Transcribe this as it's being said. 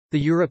The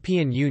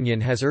European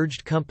Union has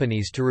urged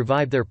companies to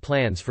revive their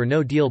plans for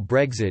no-deal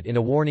Brexit in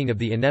a warning of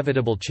the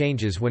inevitable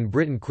changes when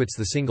Britain quits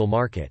the single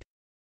market.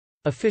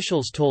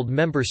 Officials told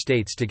member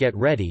states to get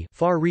ready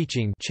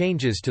far-reaching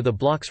changes to the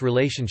bloc's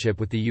relationship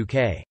with the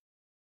UK.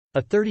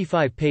 A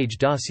 35-page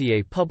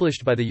dossier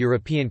published by the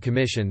European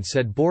Commission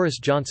said Boris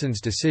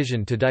Johnson's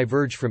decision to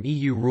diverge from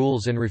EU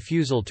rules and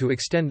refusal to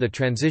extend the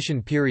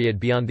transition period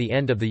beyond the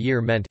end of the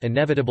year meant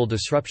inevitable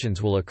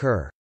disruptions will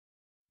occur.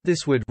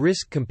 This would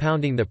risk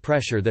compounding the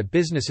pressure that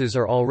businesses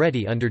are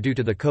already under due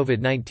to the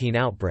COVID-19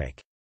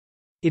 outbreak.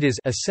 It is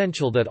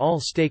essential that all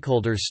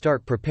stakeholders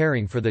start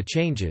preparing for the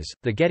changes,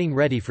 the Getting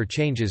Ready for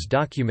Changes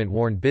document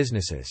warned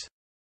businesses.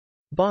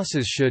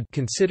 Bosses should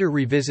consider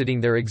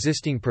revisiting their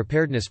existing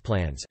preparedness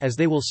plans as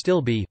they will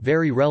still be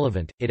very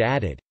relevant, it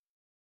added.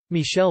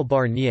 Michel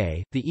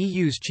Barnier, the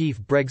EU's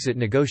chief Brexit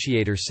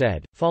negotiator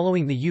said,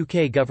 following the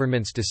UK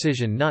government's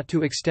decision not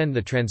to extend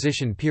the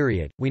transition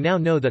period, we now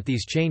know that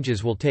these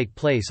changes will take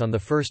place on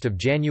 1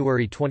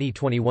 January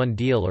 2021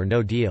 deal or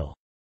no deal.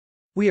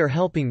 We are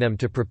helping them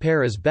to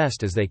prepare as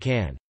best as they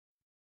can.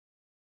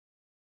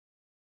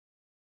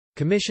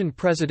 Commission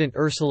President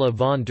Ursula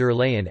von der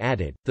Leyen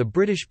added, the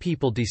British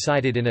people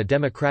decided in a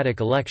democratic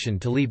election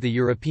to leave the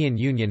European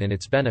Union and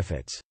its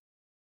benefits.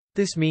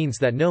 This means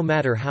that no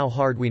matter how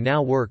hard we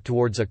now work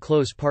towards a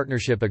close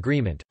partnership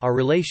agreement, our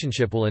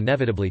relationship will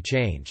inevitably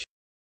change.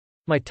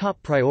 My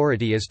top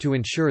priority is to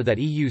ensure that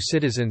EU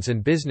citizens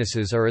and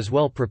businesses are as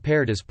well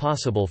prepared as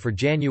possible for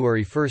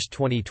January 1,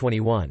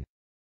 2021.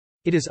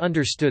 It is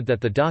understood that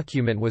the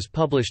document was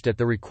published at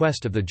the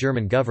request of the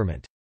German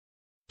government.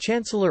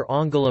 Chancellor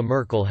Angela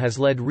Merkel has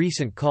led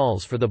recent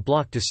calls for the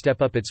bloc to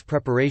step up its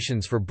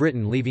preparations for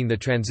Britain leaving the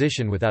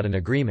transition without an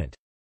agreement.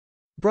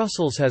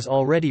 Brussels has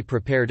already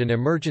prepared an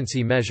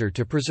emergency measure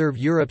to preserve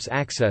Europe's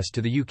access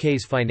to the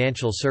UK's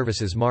financial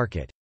services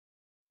market.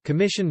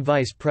 Commission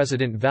Vice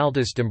President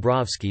Valdis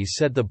Dombrovskis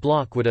said the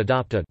bloc would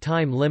adopt a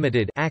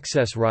time-limited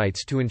access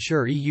rights to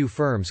ensure EU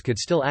firms could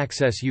still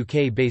access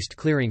UK-based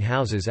clearing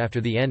houses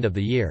after the end of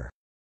the year.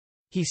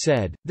 He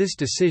said, this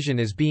decision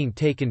is being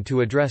taken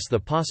to address the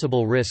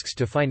possible risks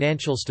to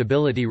financial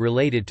stability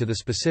related to the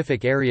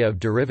specific area of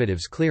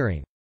derivatives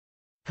clearing.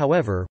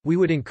 However, we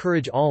would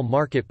encourage all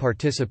market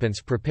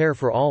participants prepare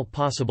for all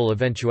possible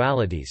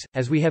eventualities,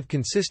 as we have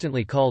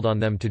consistently called on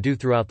them to do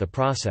throughout the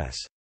process.